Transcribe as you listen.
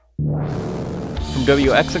From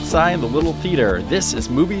WXXI and the Little Theater, this is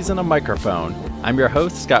Movies in a Microphone. I'm your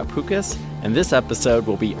host, Scott Pukas, and this episode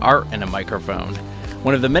will be Art in a Microphone.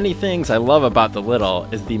 One of the many things I love about The Little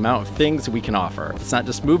is the amount of things we can offer. It's not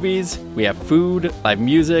just movies, we have food, live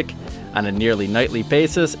music on a nearly nightly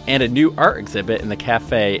basis, and a new art exhibit in the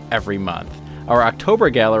cafe every month. Our October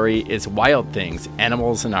gallery is Wild Things,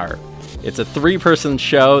 Animals and Art. It's a 3-person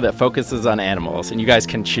show that focuses on animals, and you guys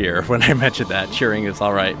can cheer when I mention that. Cheering is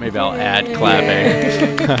all right. Maybe I'll add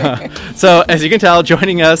clapping. So, as you can tell,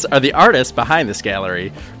 joining us are the artists behind this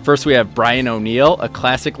gallery. First, we have Brian O'Neill, a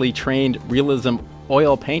classically trained realism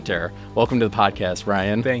oil painter. Welcome to the podcast,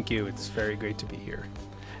 Brian. Thank you. It's very great to be here.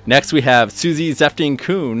 Next, we have Susie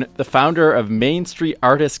Zefting-Kuhn, the founder of Main Street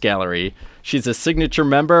Artists Gallery. She's a signature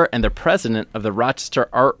member and the president of the Rochester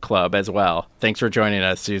Art Club as well. Thanks for joining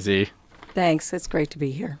us, Susie. Thanks. It's great to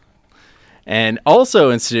be here. And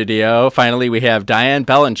also in studio, finally, we have Diane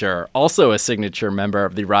Bellinger, also a signature member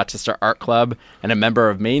of the Rochester Art Club and a member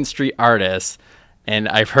of Main Street Artists. And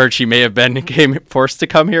I've heard she may have been forced to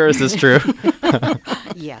come here. Is this true?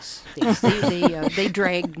 Yes. They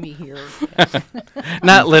dragged me here.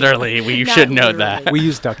 Not literally. We Not should know literally. that. We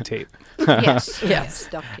use duct tape. Yes.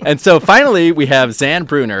 And so finally, we have Zan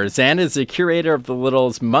Bruner. Zan is the curator of The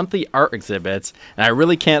Little's monthly art exhibits, and I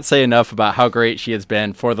really can't say enough about how great she has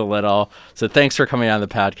been for The Little. So thanks for coming on the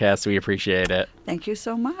podcast. We appreciate it. Thank you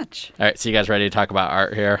so much. All right, so you guys ready to talk about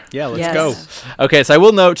art here? Yeah, let's Yes. go. Okay, so I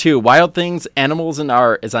will note, too, Wild Things, Animals and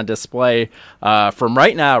Art is on display from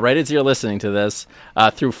right now, right as you're listening to this,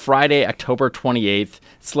 through Friday, October 28th.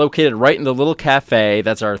 It's located right in the little cafe.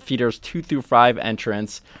 That's our theater's 2 through 5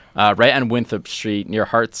 entrance, right on Winthrop Street near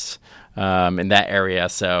Hearts in that area.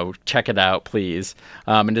 So check it out, please.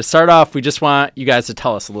 And to start off, we just want you guys to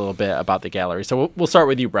tell us a little bit about the gallery. So we'll start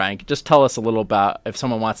with you, Brian. Just tell us a little about, if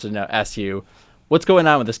someone wants to ask you, what's going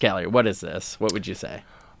on with this gallery? What is this? What would you say?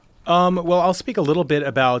 Well, I'll speak a little bit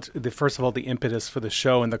about, first of all, the impetus for the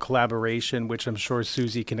show and the collaboration, which I'm sure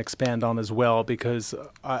Susie can expand on as well, because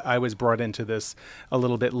I was brought into this a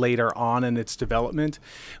little bit later on in its development.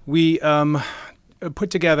 We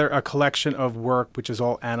put together a collection of work which is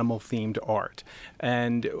all animal-themed art.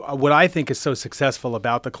 And what I think is so successful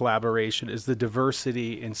about the collaboration is the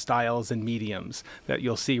diversity in styles and mediums that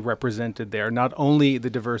you'll see represented there. Not only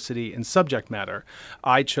the diversity in subject matter.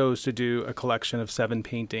 I chose to do a collection of 7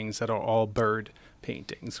 paintings that are all bird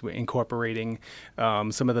paintings, incorporating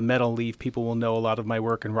some of the metal leaf. People will know a lot of my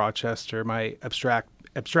work in Rochester, my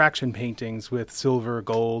abstraction paintings with silver,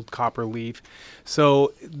 gold, copper leaf.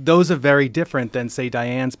 So those are very different than, say,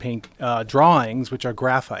 Diane's drawings, which are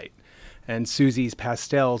graphite, and Susie's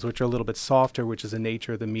pastels, which are a little bit softer, which is the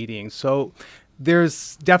nature of the medium. So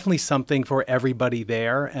there's definitely something for everybody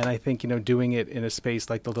there, and I think, doing it in a space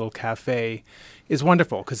like the little cafe is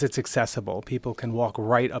wonderful because it's accessible. People can walk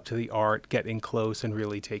right up to the art, get in close, and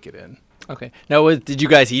really take it in. Okay. Now, did you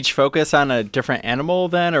guys each focus on a different animal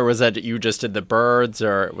then, or was that you just did the birds,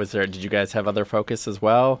 or did you guys have other focus as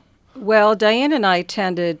well? Well, Diane and I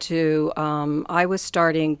tended to, I was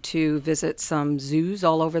starting to visit some zoos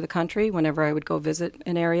all over the country. Whenever I would go visit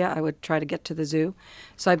an area, I would try to get to the zoo.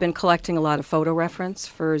 So I've been collecting a lot of photo reference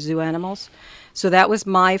for zoo animals. So that was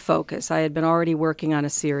my focus. I had been already working on a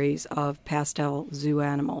series of pastel zoo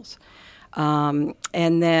animals. And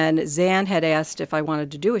then Zan had asked if I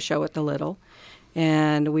wanted to do a show at the Little,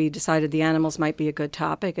 and we decided the animals might be a good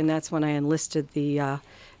topic, and that's when I enlisted the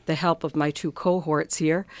help of my 2 cohorts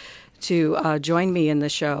here to join me in the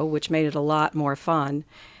show, which made it a lot more fun.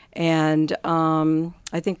 And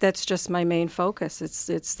I think that's just my main focus.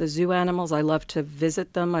 It's the zoo animals. I love to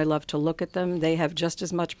visit them. I love to look at them. They have just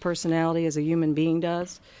as much personality as a human being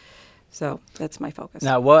does. So that's my focus.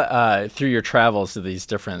 Now, what through your travels to these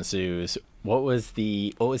different zoos, what was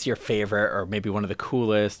your favorite, or maybe one of the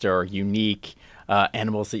coolest or unique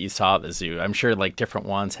animals that you saw at the zoo? I'm sure like different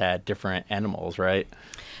ones had different animals, right?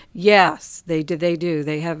 Yes, they do.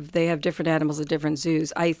 They have different animals at different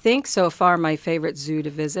zoos. I think so far my favorite zoo to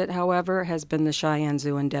visit, however, has been the Cheyenne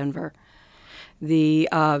Zoo in Denver. The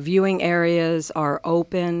viewing areas are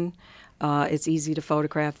open. It's easy to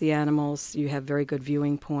photograph the animals. You have very good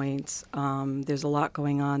viewing points. There's a lot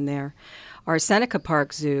going on there. Our Seneca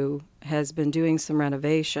Park Zoo has been doing some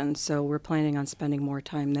renovations, so we're planning on spending more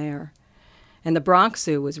time there. And the Bronx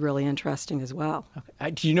Zoo was really interesting as well.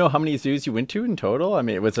 Okay. Do you know how many zoos you went to in total? I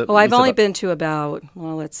mean, was it? Oh, I've only been to about,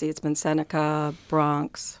 let's see, it's been Seneca,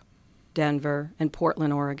 Bronx, Denver, and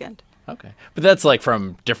Portland, Oregon. Okay. But that's like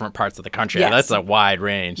from different parts of the country. Yes. That's a wide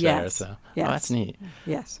range there. Yes. So. Yes. Oh, that's neat.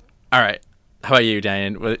 Yes. All right. How about you,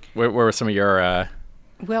 Diane? Where were some of your...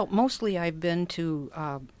 Well, mostly I've been to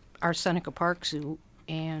our Seneca Park Zoo,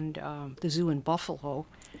 and the zoo in Buffalo.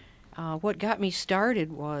 What got me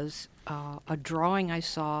started was a drawing I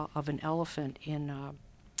saw of an elephant in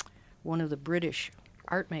one of the British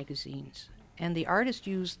art magazines. And the artist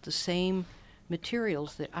used the same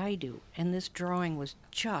materials that I do. And this drawing was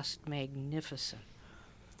just magnificent.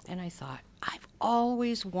 And I thought, I've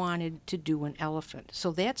always wanted to do an elephant.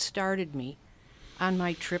 So that started me on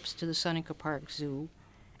my trips to the Seneca Park Zoo,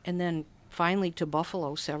 and then finally to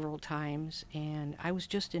Buffalo several times. And I was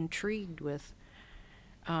just intrigued with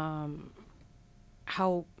how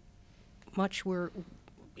much we're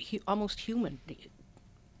almost human.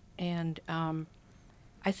 And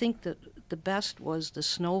I think that the best was the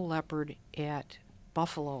snow leopard at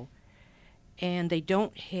Buffalo. And they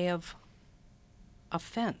don't have a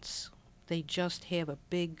fence. They just have a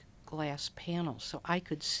big glass panel, so I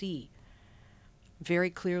could see very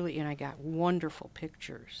clearly, and I got wonderful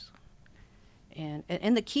pictures.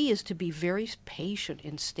 And the key is to be very patient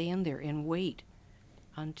and stand there and wait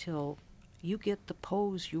until you get the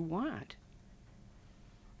pose you want.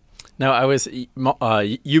 Now,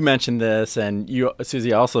 you mentioned this, and you,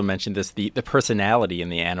 Susie, also mentioned this, the personality in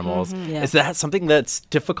the animals. Mm-hmm, yeah. Is that something that's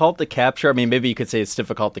difficult to capture? I mean, maybe you could say it's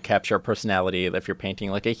difficult to capture a personality if you're painting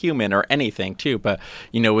like a human or anything, too. But,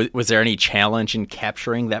 was there any challenge in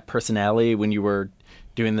capturing that personality when you were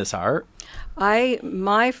doing this art?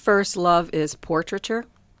 My first love is portraiture.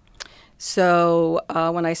 So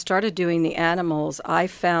when I started doing the animals, I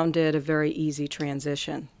found it a very easy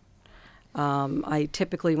transition. I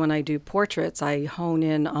typically, when I do portraits, I hone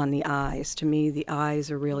in on the eyes. To me, the eyes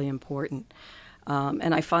are really important.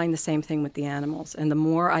 And I find the same thing with the animals. And the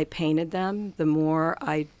more I painted them, the more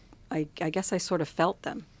I guess I sort of felt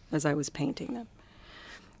them as I was painting them.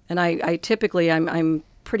 And I typically, I'm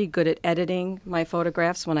pretty good at editing my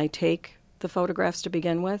photographs when I take the photographs to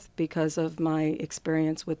begin with because of my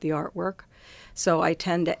experience with the artwork. So I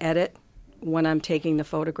tend to edit when I'm taking the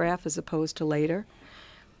photograph as opposed to later.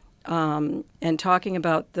 And talking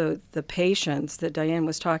about the patience that Diane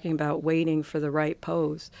was talking about, waiting for the right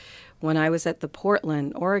pose. When I was at the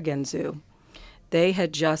Portland, Oregon Zoo, they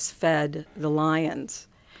had just fed the lions.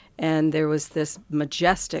 And there was this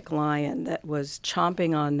majestic lion that was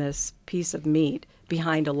chomping on this piece of meat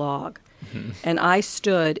behind a log. Mm-hmm. And I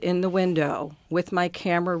stood in the window with my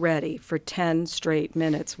camera ready for 10 straight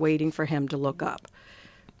minutes waiting for him to look up.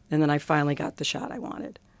 And then I finally got the shot I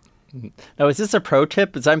wanted. Now, is this a pro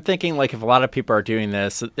tip? Because I'm thinking, like, if a lot of people are doing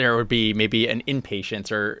this, there would be maybe an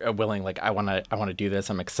impatience or a willing, like, I want to do this.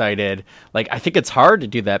 I'm excited. Like, I think it's hard to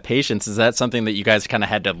do that patience. Is that something that you guys kind of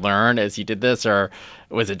had to learn as you did this, or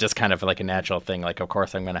was it just kind of like a natural thing? Like, of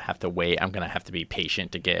course, I'm going to have to wait. I'm going to have to be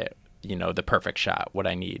patient to get, the perfect shot, what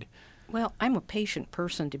I need. Well, I'm a patient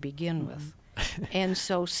person to begin with. And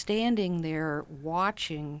so standing there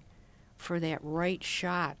watching for that right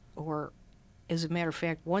shot, or as a matter of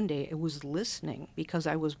fact, one day I was listening because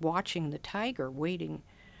I was watching the tiger, waiting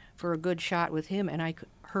for a good shot with him, and I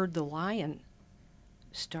heard the lion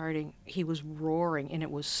starting. He was roaring, and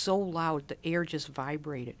it was so loud, the air just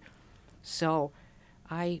vibrated. So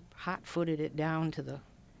I hot-footed it down to the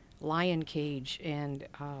lion cage, and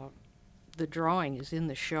the drawing is in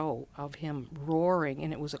the show of him roaring,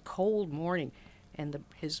 and it was a cold morning, and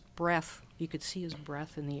his breath, you could see his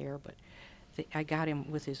breath in the air, but I got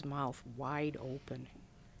him with his mouth wide open.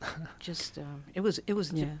 Just, it was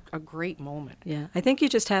a great moment. Yeah, I think you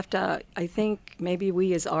just have to, I think maybe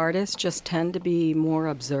we as artists just tend to be more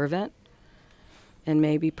observant and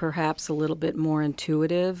maybe perhaps a little bit more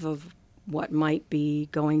intuitive of what might be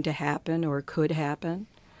going to happen or could happen.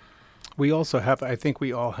 We also have, I think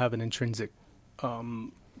we all have an intrinsic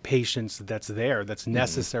patience that's there, that's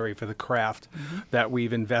necessary for the craft that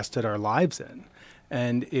we've invested our lives in.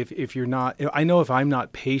 And if you're not, I know if I'm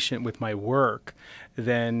not patient with my work,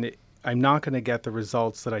 then I'm not going to get the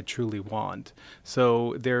results that I truly want.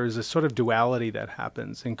 So there's a sort of duality that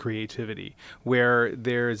happens in creativity where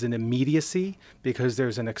there's an immediacy because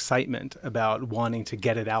there's an excitement about wanting to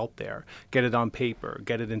get it out there, get it on paper,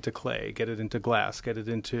 get it into clay, get it into glass, get it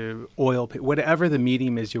into oil, whatever the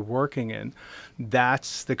medium is you're working in,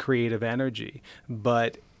 that's the creative energy.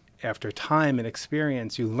 But after time and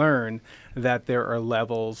experience, you learn that there are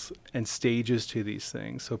levels and stages to these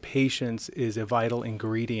things. So patience is a vital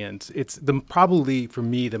ingredient. It's probably, for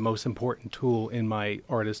me, the most important tool in my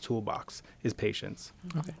artist toolbox is patience.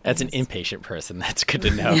 Okay. As an impatient person, that's good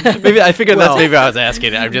to know. Maybe I figured that's maybe I was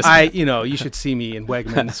asking. I'm just, you should see me in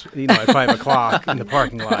Wegmans, at 5:00 in the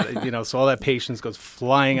parking lot. So all that patience goes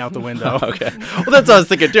flying out the window. Okay. Well, that's what I was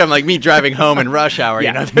thinking too. I'm like me driving home in rush hour.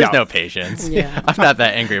 There's no patience. Yeah. I'm not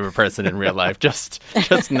that angry of a a person in real life, just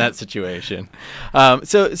in that situation.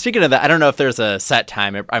 So speaking of that, I don't know if there's a set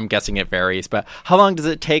time. I'm guessing it varies, but how long does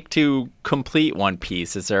it take to complete one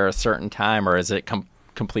piece? Is there a certain time, or is it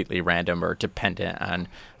completely random or dependent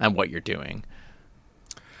on what you're doing?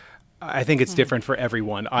 I think it's different for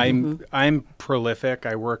everyone. I'm prolific.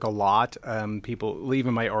 I work a lot. People,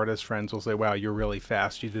 even my artist friends, will say, "Wow, you're really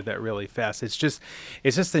fast. You did that really fast." It's just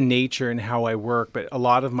the nature and how I work. But a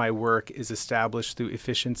lot of my work is established through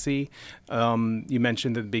efficiency. You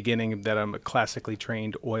mentioned at the beginning that I'm a classically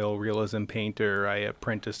trained oil realism painter. I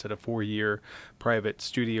apprenticed at a 4-year private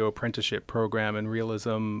studio apprenticeship program in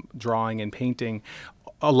realism drawing and painting.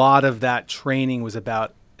 A lot of that training was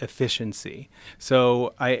about efficiency.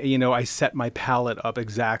 So I set my palette up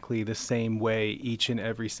exactly the same way each and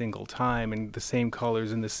every single time, and the same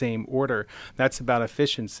colors in the same order. That's about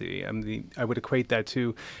efficiency. I would equate that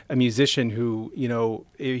to a musician who,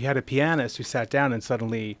 if you had a pianist who sat down and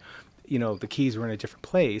suddenly, the keys were in a different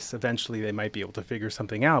place. Eventually they might be able to figure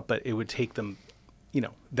something out, but it would take them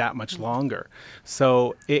that much longer.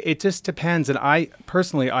 So it just depends. And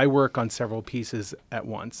I work on several pieces at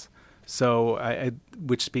once. So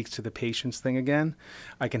which speaks to the patience thing again.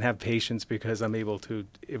 I can have patience because I'm able to,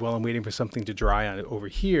 while I'm waiting for something to dry on over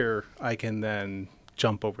here, I can then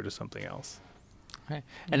jump over to something else. Okay.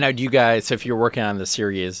 And now do you guys, so if you're working on the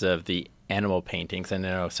series of the animal paintings, I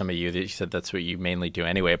know some of you said that's what you mainly do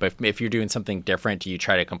anyway, but if you're doing something different, do you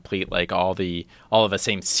try to complete like all of the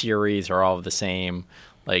same series or all of the same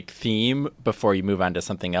like theme before you move on to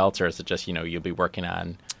something else, or is it just, you'll be working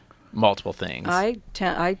on multiple things? I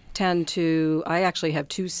actually have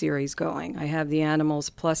 2 series going. I have the animals,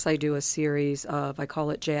 plus I do a series of, I call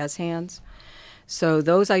it jazz hands. So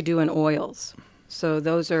those I do in oils. So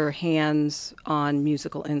those are hands on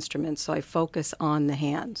musical instruments. So I focus on the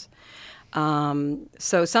hands.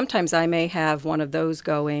 So sometimes I may have one of those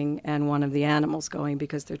going and one of the animals going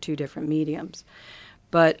because they're 2 different mediums.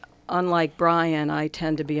 But unlike Brian, I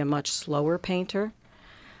tend to be a much slower painter.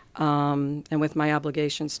 And with my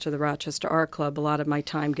obligations to the Rochester Art Club, a lot of my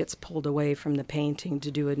time gets pulled away from the painting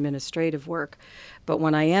to do administrative work. But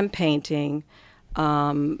when I am painting,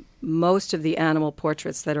 most of the animal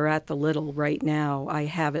portraits that are at the Little right now, I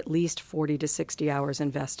have at least 40 to 60 hours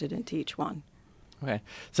invested into each one. Okay.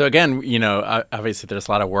 So again, obviously there's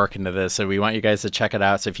a lot of work into this, so we want you guys to check it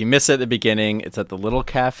out. So if you miss it at the beginning, it's at the Little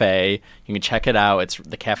Cafe. You can check it out.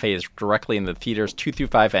 The cafe is directly in the theater's 2 through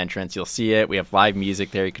 5 entrance. You'll see it. We have live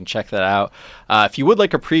music there. You can check that out. If you would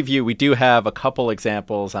like a preview, we do have a couple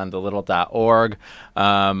examples on thelittle.org.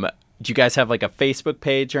 Do you guys have like a Facebook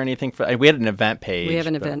page or anything? We had an event page. We have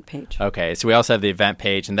an event page. Okay, so we also have the event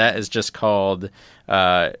page, and that is just called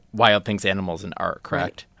Wild Things, Animals, and Art, correct?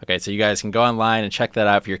 Right. Okay, so you guys can go online and check that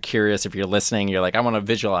out if you're curious. If you're listening, you're like, I want to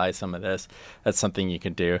visualize some of this. That's something you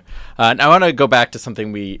can do. And I want to go back to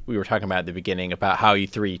something we were talking about at the beginning about how you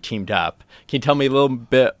 3 teamed up. Can you tell me a little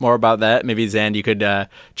bit more about that? Maybe, Zan, you could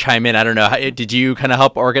chime in. I don't know. Did you kind of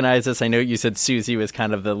help organize this? I know you said Susie was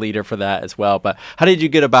kind of the leader for that as well, but how did you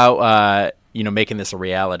get about making this a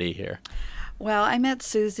reality here? Well, I met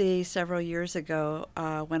Susie several years ago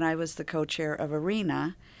when I was the co-chair of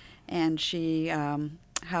ARENA, and she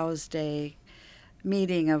housed a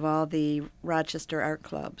meeting of all the Rochester art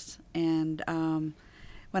clubs. And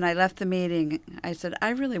when I left the meeting, I said, I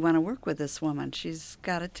really want to work with this woman. She's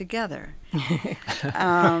got it together.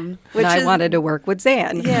 I wanted to work with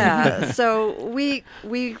Zan. Yeah, so we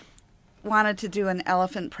wanted to do an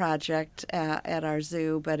elephant project at our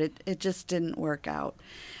zoo, but it just didn't work out.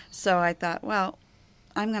 So I thought, well,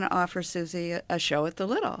 I'm going to offer Susie a show at the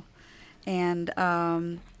Little. And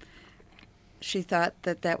she thought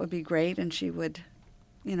that would be great, and she would,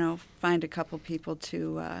 find a couple people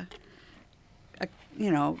to,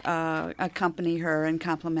 accompany her and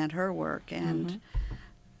complement her work. And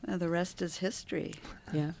the rest is history.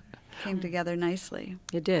 Yeah. Came together nicely.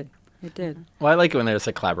 It did. It did. Well, I like it when there's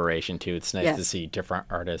a collaboration, too. It's nice to see different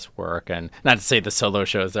artists work. And not to say the solo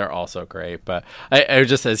shows, they're also great. But I was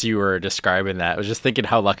just, as you were describing that, I was just thinking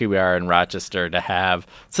how lucky we are in Rochester to have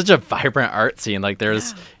such a vibrant art scene. Like,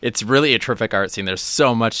 it's really a terrific art scene. There's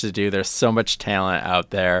so much to do. There's so much talent out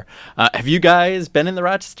there. Have you guys been in the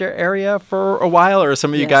Rochester area for a while, or are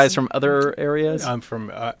some of you guys from other areas? I'm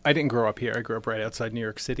from, I didn't grow up here. I grew up right outside New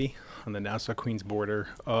York City, on the Nassau-Queens border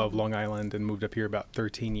of Long Island, and moved up here about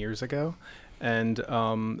 13 years ago. And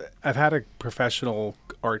I've had a professional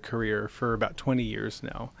art career for about 20 years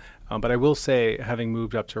now. But I will say, having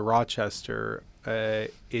moved up to Rochester,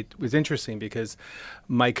 it was interesting because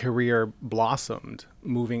my career blossomed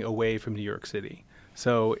moving away from New York City.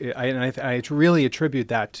 So I really attribute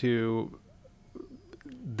that to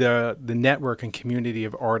the network and community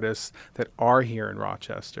of artists that are here in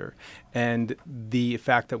Rochester, and the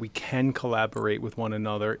fact that we can collaborate with one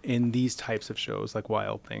another in these types of shows like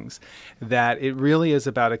Wild Things, that it really is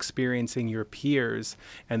about experiencing your peers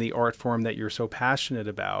and the art form that you're so passionate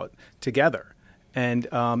about together. And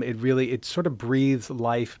it sort of breathes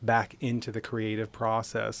life back into the creative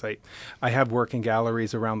process. I have work in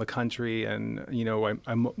galleries around the country, and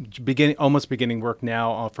I'm almost beginning work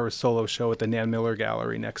now for a solo show at the Nan Miller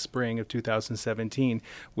Gallery next spring of 2017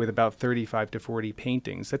 with about 35 to 40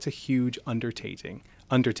 paintings. That's a huge undertaking.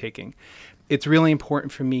 It's really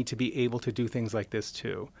important for me to be able to do things like this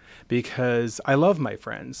too, because I love my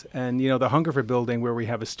friends. And the Hungerford building, where we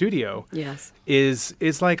have a studio, yes,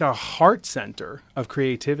 is like a heart center of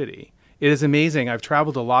creativity. It is amazing. I've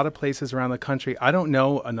traveled a lot of places around the country. I don't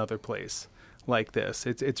know another place like this.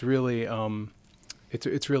 It's really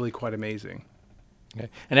it's really quite amazing. Okay.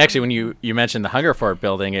 And actually, when you mentioned the Hungerford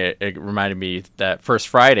building, it reminded me that First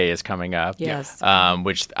Friday is coming up. Yes.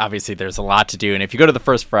 Which obviously there's a lot to do. And if you go to the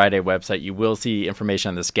First Friday website, you will see information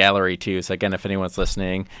on this gallery too. So again, if anyone's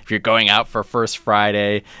listening, if you're going out for First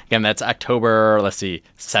Friday, again, that's October,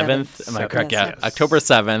 7th. Am I correct? Yes. Yeah, October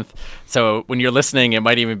 7th. So when you're listening, it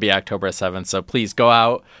might even be October 7th. So please go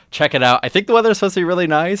out, check it out. I think the weather is supposed to be really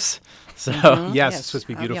nice. So Yes, it's supposed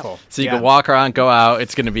to be beautiful. So you can walk around, go out.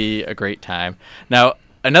 It's going to be a great time. Now,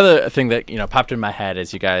 another thing that popped in my head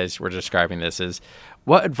as you guys were describing this is,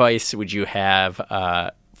 what advice would you have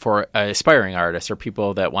for aspiring artists or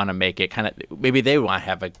people that want to make it maybe they want to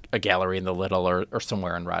have a gallery in the Little or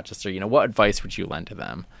somewhere in Rochester? What advice would you lend to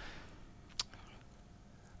them?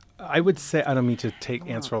 I would say, I don't mean to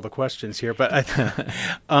answer all the questions here, but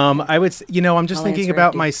I would say, I'm just thinking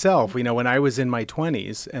about myself. When I was in my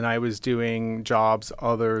 20s and I was doing jobs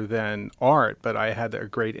other than art, but I had a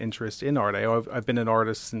great interest in art. I've been an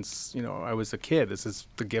artist since, I was a kid. This is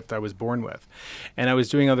the gift I was born with. And I was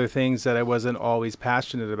doing other things that I wasn't always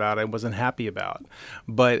passionate about, I wasn't happy about.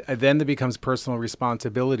 But then there becomes personal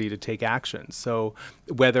responsibility to take action. So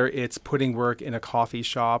whether it's putting work in a coffee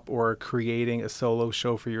shop or creating a solo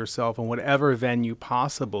show for yourself in whatever venue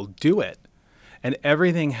possible, do it. And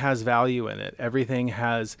everything has value in it. Everything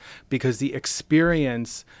has, because the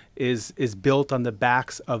experience is built on the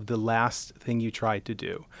backs of the last thing you tried to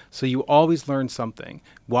do. So you always learn something.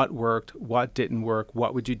 What worked, what didn't work,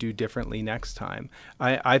 what would you do differently next time?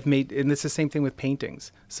 I've made, and it's the same thing with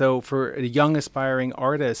paintings. So for a young aspiring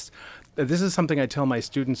artist, this is something I tell my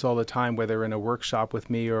students all the time, whether in a workshop with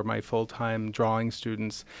me or my full-time drawing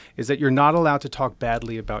students, is that you're not allowed to talk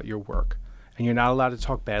badly about your work. And you're not allowed to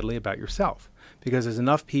talk badly about yourself. Because there's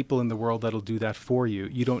enough people in the world that'll do that for you.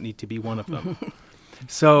 You don't need to be one of them.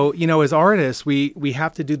 So, as artists, we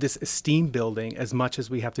have to do this esteem building as much as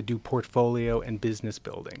we have to do portfolio and business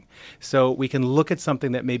building. So we can look at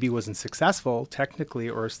something that maybe wasn't successful technically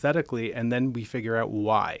or aesthetically, and then we figure out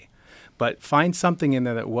why. But find something in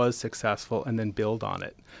there that was successful and then build on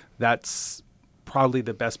it. That's probably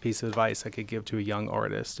the best piece of advice I could give to a young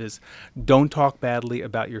artist is don't talk badly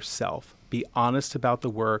about yourself. Be honest about the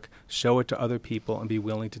work, show it to other people, and be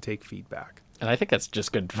willing to take feedback. And I think that's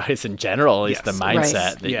just good advice in general, at least the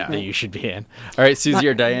mindset Right. that you should be in. All right, Susie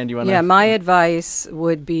or Diane, do you want to? Yeah, my advice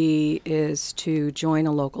is to join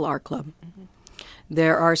a local art club. Mm-hmm.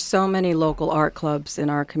 There are so many local art clubs in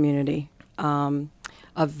our community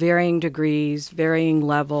of varying degrees, varying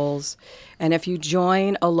levels. And if you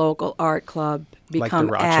join a local art club, become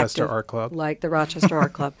like the Rochester active, Art Club? Like the Rochester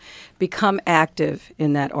Art Club, become active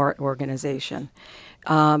in that art organization.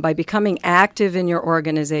 By becoming active in your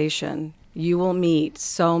organization, you will meet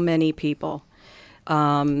so many people.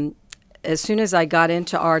 As soon as I got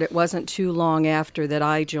into art, it wasn't too long after that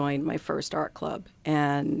I joined my first art club.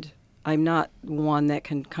 And I'm not one that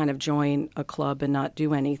can kind of join a club and not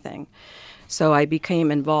do anything. So I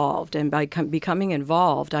became involved. And by becoming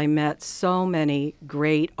involved, I met so many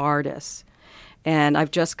great artists. And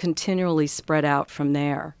I've just continually spread out from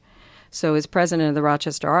there. So as president of the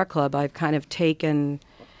Rochester Art Club, I've kind of taken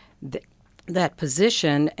that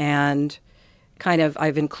position and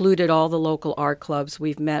I've included all the local art clubs.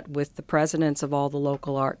 We've met with the presidents of all the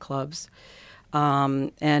local art clubs.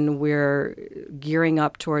 And we're gearing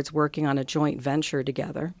up towards working on a joint venture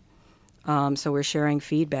together. So we're sharing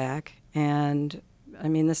feedback. And,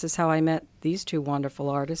 this is how I met these two wonderful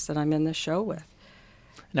artists that I'm in this show with.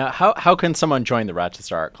 Now, how can someone join the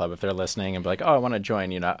Rochester Art Club if they're listening and be like, oh, I want to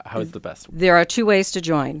join, how is the best? There are two ways to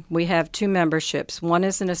join. We have two memberships. One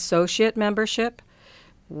is an associate membership,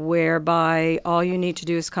 whereby all you need to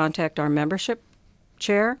do is contact our membership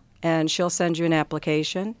chair, and she'll send you an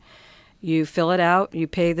application. You fill it out, you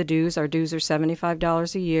pay the dues. Our dues are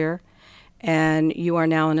 $75 a year, and you are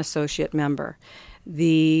now an associate member.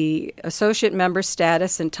 The associate member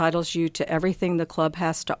status entitles you to everything the club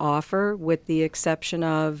has to offer, with the exception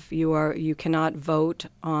of you cannot vote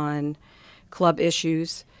on club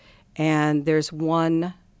issues, and there's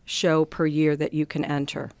one show per year that you can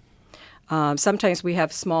enter. Sometimes we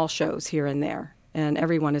have small shows here and there, and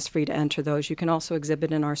everyone is free to enter those. You can also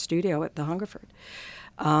exhibit in our studio at the Hungerford.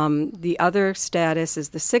 The other status is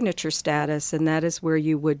the signature status, and that is where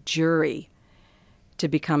you would jury to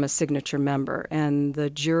become a signature member. And the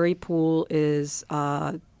jury pool is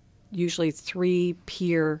usually 3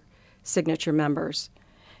 peer signature members.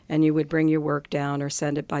 And you would bring your work down or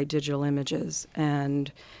send it by digital images.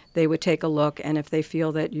 And they would take a look, and if they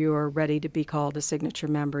feel that you're ready to be called a signature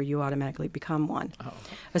member, you automatically become one. Oh.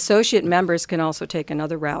 Associate members can also take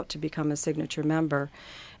another route to become a signature member.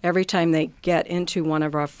 Every time they get into one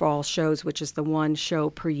of our fall shows, which is the one show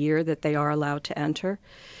per year that they are allowed to enter,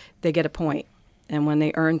 they get a point. And when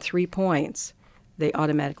they earn 3 points, they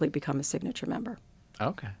automatically become a signature member.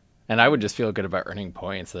 Okay. And I would just feel good about earning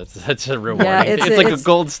points. That's a rewarding. Yeah, it's like a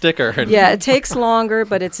gold sticker. Yeah, it takes longer,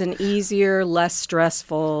 but it's an easier, less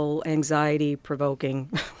stressful, anxiety-provoking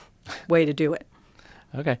way to do it.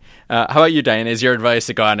 Okay. How about you, Diane? Is your advice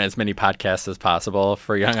to go on as many podcasts as possible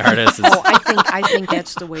for young artists? I think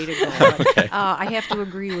that's the way to go. Okay. I have to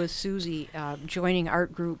agree with Susie. Joining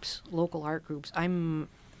art groups, local art groups.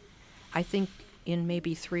 I think in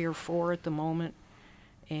maybe 3 or 4 at the moment.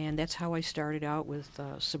 And that's how I started out with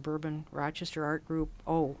Suburban Rochester Art Group.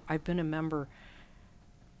 Oh, I've been a member,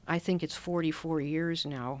 I think it's 44 years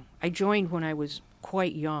now. I joined when I was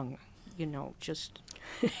quite young, just...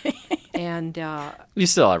 and you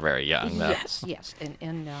still are very young, though. Yes.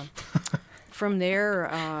 And from there,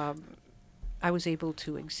 I was able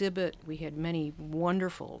to exhibit. We had many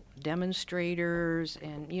wonderful demonstrators,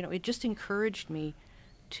 and, it just encouraged me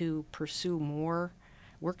to pursue more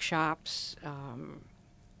workshops,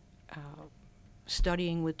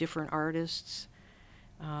 studying with different artists.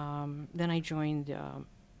 Then I joined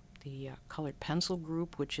the Colored Pencil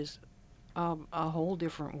Group, which is a whole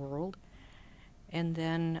different world. And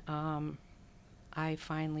then I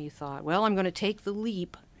finally thought, well, I'm going to take the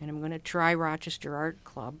leap, and I'm going to try Rochester Art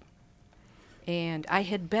Club. And I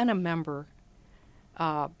had been a member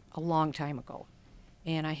a long time ago,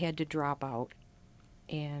 and I had to drop out.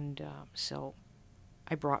 And so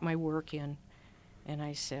I brought my work in, and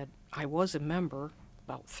I said, I was a member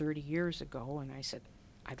about 30 years ago, and I said,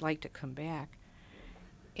 I'd like to come back.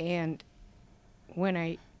 And when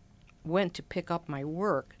I went to pick up my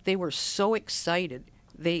work, they were so excited.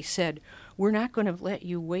 They said, we're not going to let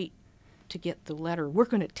you wait to get the letter. We're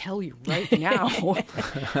going to tell you right now.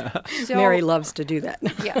 So, Mary loves to do that.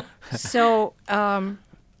 Yeah. So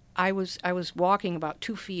I was walking about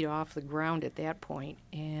 2 feet off the ground at that point,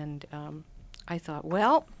 and I thought,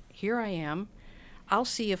 well, here I am. I'll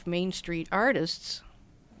see if Main Street artists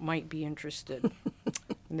might be interested.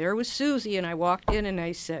 And there was Susie, and I walked in and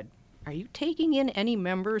I said, are you taking in any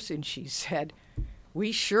members? And she said,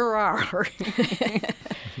 we sure are.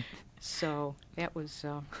 So that was...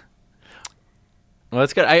 Well,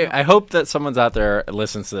 that's good. I hope that someone's out there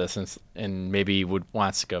listens to this and maybe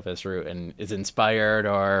wants to go this route and is inspired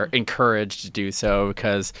or encouraged to do so,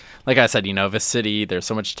 because, like I said, this city, there's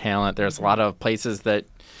so much talent. There's a lot of places that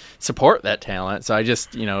support that talent. So I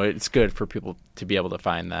just, it's good for people to be able to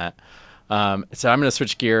find that. So I'm going to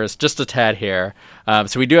switch gears just a tad here.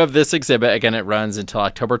 So we do have this exhibit. Again, it runs until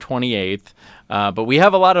October 28th. But we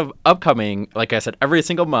have a lot of upcoming, like I said, every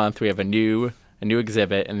single month we have a new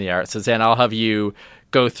exhibit in the art. So Zan, I'll have you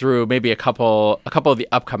go through maybe a couple of the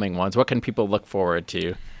upcoming ones. What can people look forward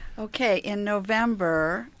to? Okay, in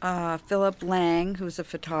November, Philip Lang, who's a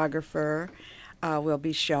photographer, will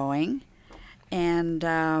be showing. And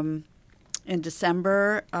in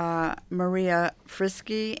December, Maria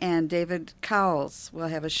Frisky and David Cowles will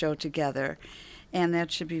have a show together. And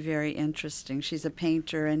that should be very interesting. She's a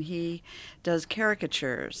painter, and he does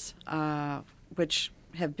caricatures, which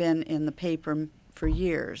have been in the paper for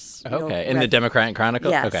years. Okay, in the Democrat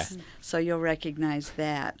Chronicle? Yes. Okay. So you'll recognize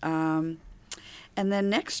that. And then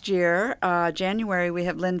next year, January, we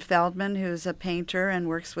have Lynn Feldman, who's a painter and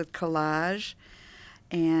works with collage.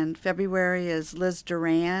 And February is Liz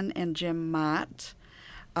Duran and Jim Mott.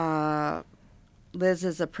 Liz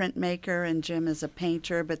is a printmaker and Jim is a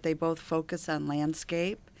painter, but they both focus on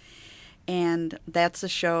landscape. And that's a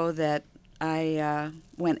show that I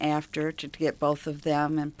went after to get both of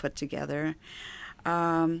them and put together.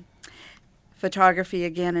 Photography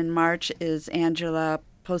again in March is Angela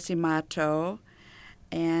Posimato.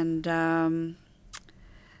 And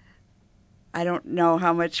I don't know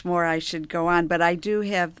how much more I should go on, but I do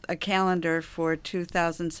have a calendar for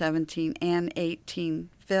 2017 and 18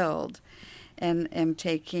 filled, and am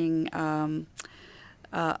taking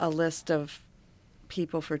a list of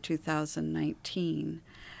people for 2019,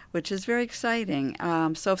 which is very exciting.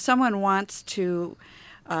 So if someone wants to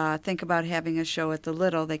think about having a show at the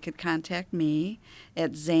Little, they could contact me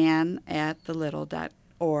at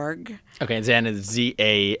zan@thelittle.org. Okay, and Zan is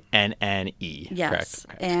Zanne. Yes, correct?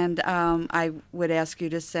 Okay. and I would ask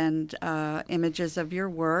you to send images of your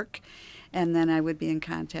work, and then I would be in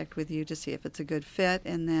contact with you to see if it's a good fit,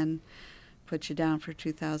 and then put you down for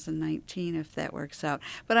 2019 if that works out.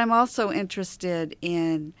 But I'm also interested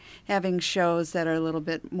in having shows that are a little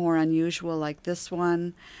bit more unusual, like this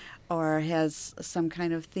one, or has some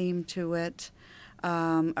kind of theme to it.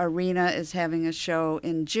 Arena is having a show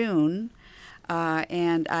in June,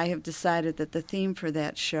 and I have decided that the theme for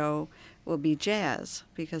that show will be jazz,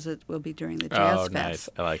 because it will be during the Jazz Oh, Fest. nice.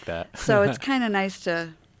 I like that. So it's kind of nice to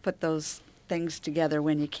put those things together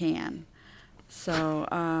when you can. So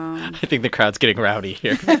I think the crowd's getting rowdy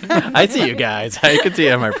here. I see you guys. I can see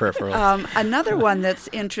you on my peripheral. another one that's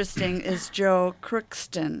interesting is Joe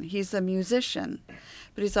Crookston. He's a musician,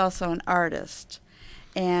 but he's also an artist.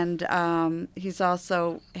 And he's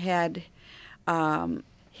also had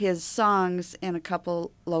his songs in a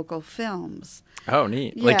couple local films. Oh,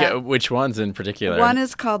 neat. Yeah. Like, which ones in particular? One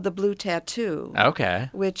is called The Blue Tattoo. Okay.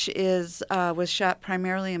 Which is was shot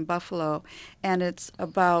primarily in Buffalo, and it's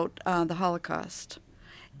about the Holocaust,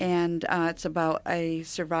 and it's about a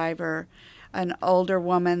survivor, an older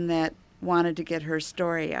woman that wanted to get her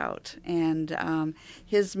story out, and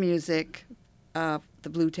his music, The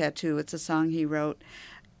Blue Tattoo, it's a song he wrote,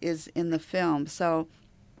 is in the film. So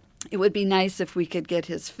it would be nice if we could get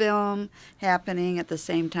his film happening at the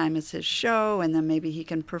same time as his show, and then maybe he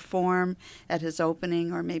can perform at his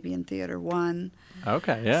opening or maybe in Theater One.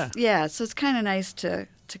 Okay, yeah. Yeah, so it's kind of nice to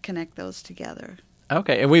connect those together.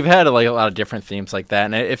 Okay, and we've had a lot of different themes like that.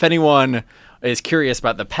 And if anyone is curious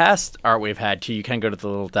about the past art we've had too, you can go to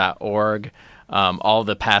thelittle.org. All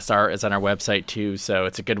the past art is on our website too, so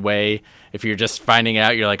it's a good way if you're just finding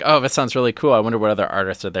out, you're like, oh, that sounds really cool. I wonder what other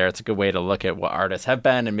artists are there. It's a good way to look at what artists have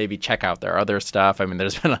been and maybe check out their other stuff. I mean,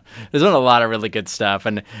 there's been a lot of really good stuff,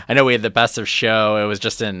 and I know we had the Best of Show. It was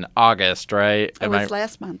just in August, right? It was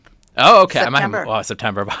last month. Oh, okay. September.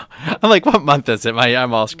 September. I'm like, what month is it?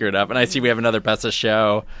 I'm all screwed up. And I see we have another Best of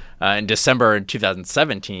Show in December in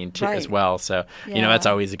 2017 too, as well. So, that's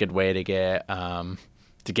always a good way to get all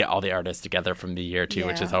the artists together from the year too,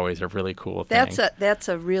 which is always a really cool thing. That's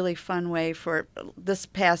a really fun way. For this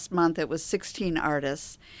past month, it was 16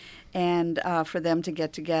 artists, and for them to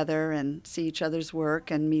get together and see each other's work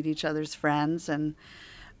and meet each other's friends and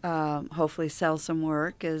hopefully sell some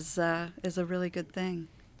work is a really good thing.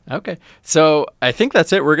 Okay, so I think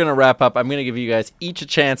that's it. We're going to wrap up. I'm going to give you guys each a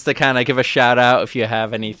chance to kind of give a shout out if you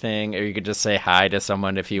have anything, or you could just say hi to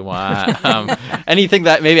someone if you want. Anything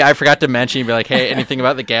that maybe I forgot to mention, you'd be like, hey, anything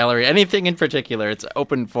about the gallery, anything in particular, it's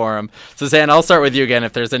open forum. So, Zan, I'll start with you again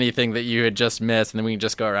if there's anything that you had just missed, and then we can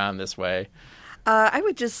just go around this way. I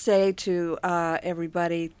would just say to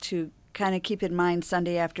everybody to kind of keep in mind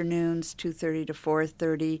Sunday afternoons, 2:30 to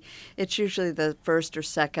 4:30. It's usually the first or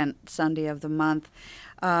second Sunday of the month.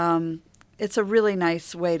 It's a really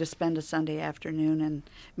nice way to spend a Sunday afternoon and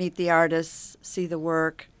meet the artists, see the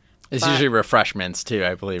work. There's usually refreshments, too,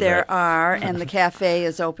 I believe. There right? are, and the cafe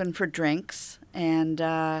is open for drinks. And,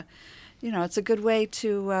 it's a good way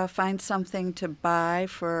to find something to buy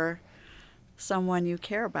for someone you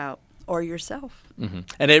care about or yourself. Mm-hmm.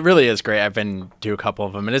 And it really is great. I've been to a couple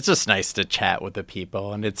of them, and it's just nice to chat with the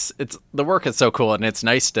people. And it's the work is so cool, and it's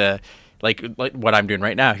nice to like what I'm doing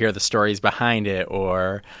right now, hear the stories behind it,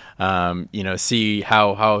 or see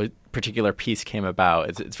how a particular piece came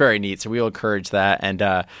about. It's very neat. So we'll encourage that. And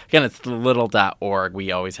again, it's thelittle.org.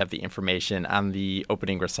 We always have the information on the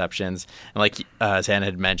opening receptions. And like Zan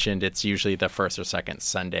had mentioned, it's usually the first or second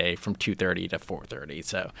Sunday from 2:30 to 4:30.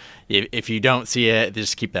 So if you don't see it,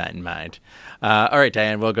 just keep that in mind. All right,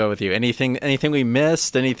 Diane, we'll go with you. Anything we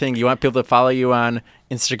missed? Anything you want people to follow you on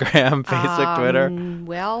Instagram, Facebook, Twitter?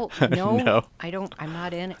 Well, no, No. I don't. I'm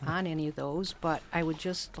not on any of those. But I would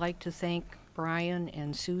just like to thank Brian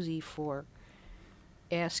and Susie for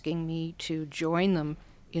asking me to join them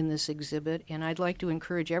in this exhibit, and I'd like to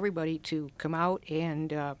encourage everybody to come out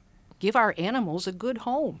and give our animals a good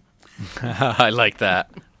home. I like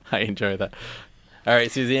that. I enjoy that. All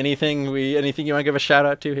right, Susie, anything you want to give a shout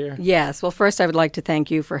out to here? Yes. Well, first I would like to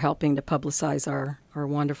thank you for helping to publicize our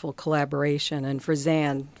wonderful collaboration, and for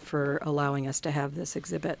Zan for allowing us to have this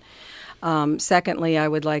exhibit. Secondly, I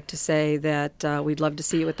would like to say that we'd love to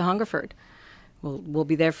see you at the Hungerford. We'll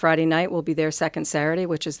be there Friday night. We'll be there second Saturday,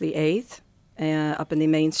 which is the 8th, up in the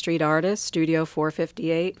Main Street Artist, Studio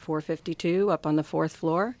 458, 452, up on the 4th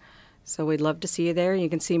floor. So we'd love to see you there. You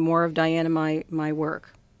can see more of Diane and my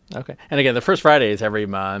work. Okay. And again, the first Friday is every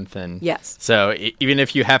month. And yes. So even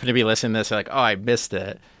if you happen to be listening to this, you're like, oh, I missed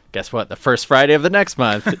it. Guess what? The first Friday of the next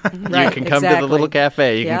month, Right, you can come to the little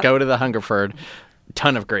cafe. You can go to the Hungerford.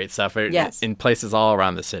 Ton of great stuff in places all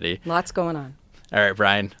around the city. Lots going on. All right,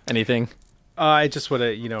 Brian, anything? I just want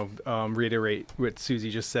to, reiterate what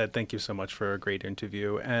Susie just said. Thank you so much for a great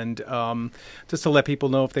interview. And just to let people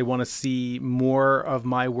know, if they want to see more of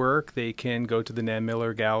my work, they can go to the Nan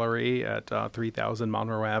Miller Gallery at 3000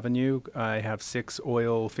 Monroe Avenue. I have 6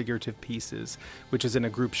 oil figurative pieces, which is in a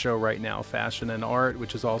group show right now, Fashion and Art,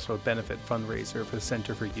 which is also a benefit fundraiser for the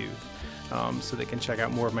Center for Youth. So they can check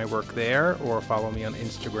out more of my work there, or follow me on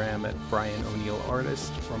Instagram at Brian O'Neill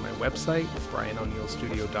Artist, or my website,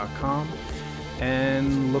 brianoneillstudio.com.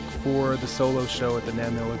 And look for the solo show at the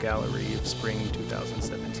Nan Miller Gallery of spring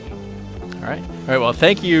 2017. All right. Well,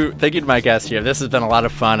 thank you to my guest here. This has been a lot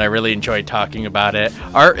of fun. I really enjoyed talking about it.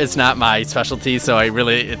 Art is not my specialty, so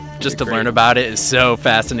just to learn about it is so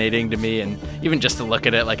fascinating to me, and even just to look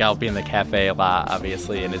at it, like I'll be in the cafe a lot,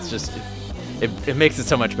 obviously, and it's just it makes it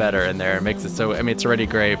so much better in there. It makes it so, I mean, it's already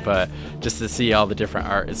great, but just to see all the different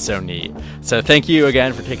art is so neat. So thank you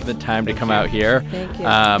again for taking the time to come out here. Thank you.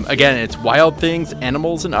 Again, it's Wild Things,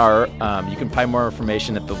 Animals, and Art. You can find more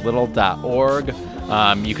information at thelittle.org.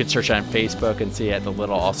 You could search on Facebook and see it. The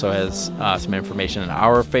Little also has some information on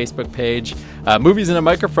our Facebook page. Movies in a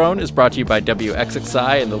Microphone is brought to you by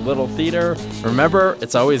WXXI and the Little Theater. Remember,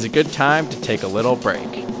 it's always a good time to take a little break.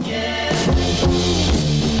 Yeah.